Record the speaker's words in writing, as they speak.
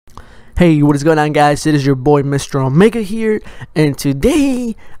Hey, what is going on, guys? It is your boy Mr. Omega here, and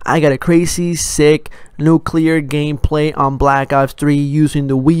today I got a crazy sick nuclear gameplay on Black Ops 3 using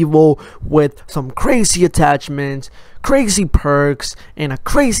the Weevil with some crazy attachments, crazy perks, and a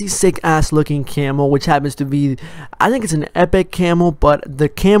crazy sick ass looking camo, which happens to be, I think it's an epic camo, but the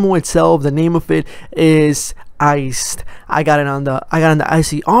camo itself, the name of it is Iced. I got it on the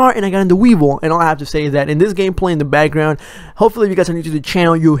ICR, and I got it on the Weevil. And all I have to say is that in this gameplay in the background, hopefully if you guys are new to the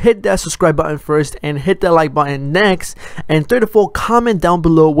channel, you hit that subscribe button first and hit that like button next, and third of all, comment down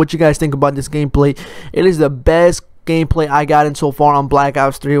below what you guys think about this gameplay. It is the best gameplay I got in so far on Black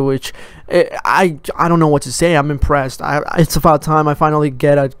Ops 3, which I don't know what to say. I'm impressed. It's about time I finally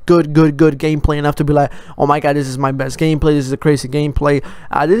get a good gameplay enough to be like, oh my god, this is my best gameplay, this is a crazy gameplay.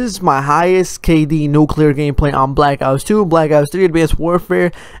 This is my highest KD nuclear gameplay on Black Ops 2, Black Ops 3, Advanced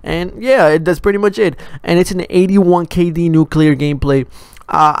Warfare, and yeah, that's pretty much it. And it's an 81 KD nuclear gameplay.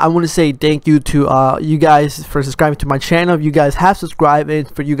 I want to say thank you to you guys for subscribing to my channel. If you guys have subscribed, and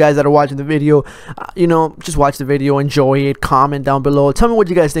for you guys that are watching the video, you know, just watch the video, enjoy it, comment down below, tell me what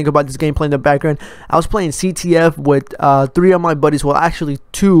you guys think about this gameplay in the background. I was playing CTF with 3 of my buddies, well actually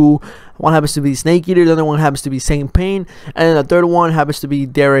 2. One happens to be Snake Eater, the other one happens to be Saint Pain, and then the third one happens to be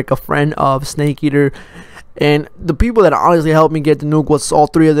Derek, a friend of Snake Eater. And the people that honestly helped me get the nuke was all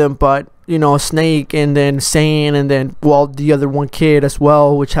 3 of them, but you know, Snake, and then Sane, and then, well, the other one kid as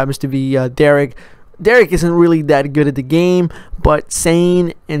well, which happens to be Derek. Derek isn't really that good at the game, but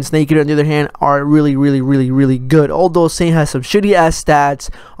Sane and Snake Eater on the other hand are really good. Although Sane has some shitty ass stats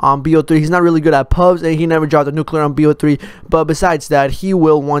on BO3, he's not really good at pubs, and he never dropped a nuclear on BO3, but besides that, he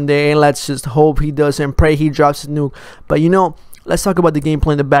will one day, and let's just hope he does and pray he drops his nuke. But you know, let's talk about the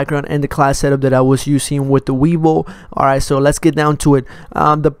gameplay in the background and the class setup that I was using with the Weevil. Alright, so let's get down to it.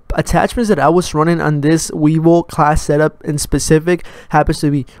 The attachments that I was running on this Weevil class setup in specific happens to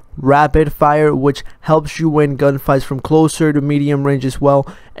be rapid fire, which helps you win gunfights from closer to medium range as well.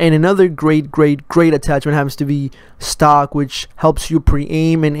 And another great attachment happens to be stock, which helps you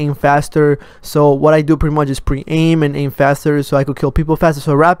pre-aim and aim faster. So what I do pretty much is pre-aim and aim faster so I could kill people faster.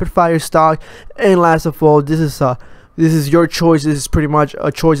 So rapid fire, stock, and last of all, this is your choice. This is pretty much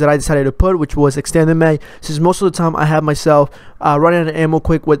a choice that I decided to put, which was extended mag, since most of the time I have myself running out of ammo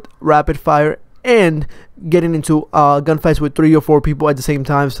quick with rapid fire and getting into gunfights with 3 or 4 people at the same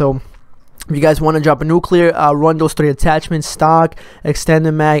time. So if you guys want to drop a nuclear, run those 3 attachments: stock,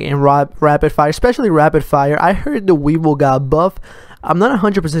 extended mag, and rapid fire, especially rapid fire. I heard the Weevil got buff. I'm not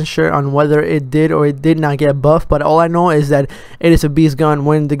 100% sure on whether it did or it did not get buffed, but all I know is that it is a beast gun.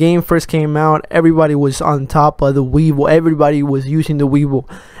 When the game first came out, everybody was on top of the Weevil. Everybody was using the Weevil.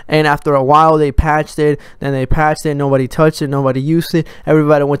 And after a while, they patched it. Then they patched it. Nobody touched it. Nobody used it.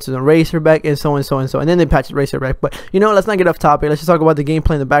 Everybody went to the Razorback, and so on, so on, so on. And then they patched the Razorback. But, you know, let's not get off topic. Let's just talk about the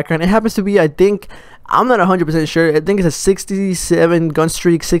gameplay in the background. It happens to be, I think, I'm not 100% sure. I think it's a 67 gun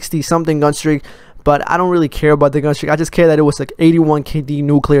streak, 60-something gun streak. But I don't really care about the gun streak. I just care that it was like 81 KD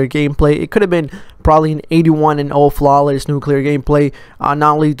nuclear gameplay. It could have been probably an 81 and all flawless nuclear gameplay.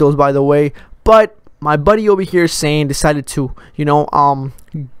 Not lethals, by the way. But my buddy over here saying decided to, you know,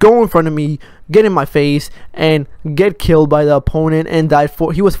 go in front of me, get in my face, and get killed by the opponent and died.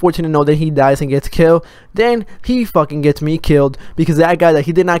 He was fortunate to know that he dies and gets killed. Then he fucking gets me killed because that guy that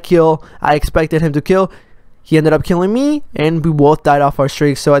he did not kill, I expected him to kill, he ended up killing me, and we both died off our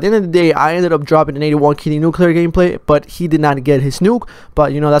streak. So at the end of the day, I ended up dropping an 81 KD nuclear gameplay, but he did not get his nuke.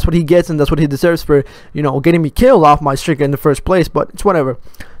 But you know, that's what he gets, and that's what he deserves for, you know, getting me killed off my streak in the first place. But it's whatever.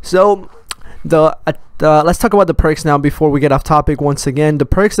 So let's talk about the perks now before we get off topic once again. The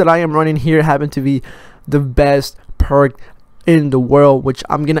perks that I am running here happen to be the best perk in the world, which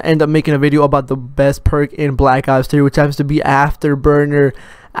I'm gonna end up making a video about the best perk in Black Ops 3, which happens to be Afterburner.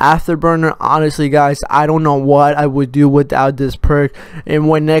 Afterburner, honestly guys, I don't know what I would do without this perk. And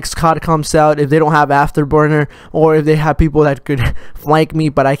when next COD comes out, if they don't have Afterburner, or if they have people that could flank me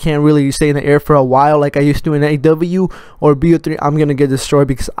but I can't really stay in the air for a while like I used to in AW or BO3, I'm gonna get destroyed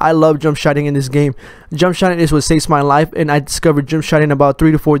because I love jump shotting in this game. Jump shotting is what saves my life, and I discovered jump shotting about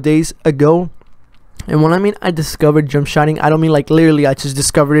 3 to 4 days ago. And when I mean I discovered jump shotting, I don't mean like literally I just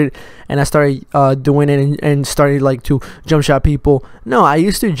discovered it and I started doing it and started like to jump shot people. No, I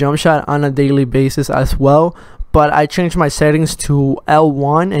used to jump shot on a daily basis as well, but I changed my settings to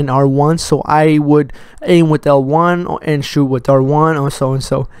L1 and R1, so I would aim with L1 and shoot with R1 or so and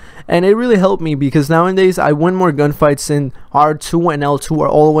so. And it really helped me because nowadays I win more gunfights in R2 and L2 are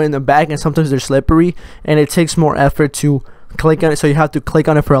all the way in the back, and sometimes they're slippery and it takes more effort to click on it, so you have to click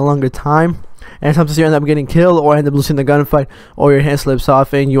on it for a longer time. And sometimes you end up getting killed or end up losing the gunfight, or your hand slips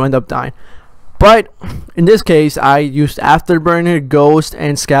off and you end up dying. But in this case, I used Afterburner, Ghost,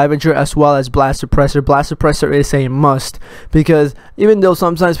 and Scavenger, as well as Blast Suppressor. Blast Suppressor is a must, because even though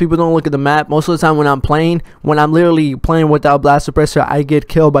sometimes people don't look at the map, most of the time when I'm literally playing without Blast Suppressor, I get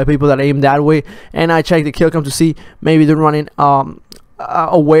killed by people that aim that way. And I check the kill cam to see maybe they're running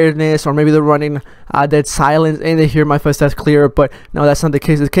awareness, or maybe they're running dead silence and they hear my footsteps clear. But no, that's not the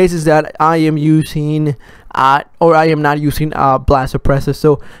case. The case is that I am using or I am not using Blast Suppressor.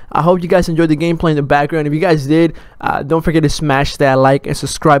 So I hope you guys enjoyed the gameplay in the background. If you guys did, don't forget to smash that like and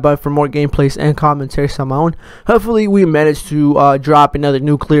subscribe button for more gameplays and commentaries on my own. Hopefully we manage to drop another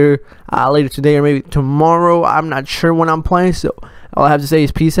nuclear later today or maybe tomorrow. I'm not sure when I'm playing, so all I have to say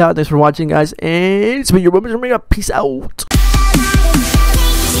is peace out. Thanks for watching, guys, and it's been your boy Mr. Omega. Peace out.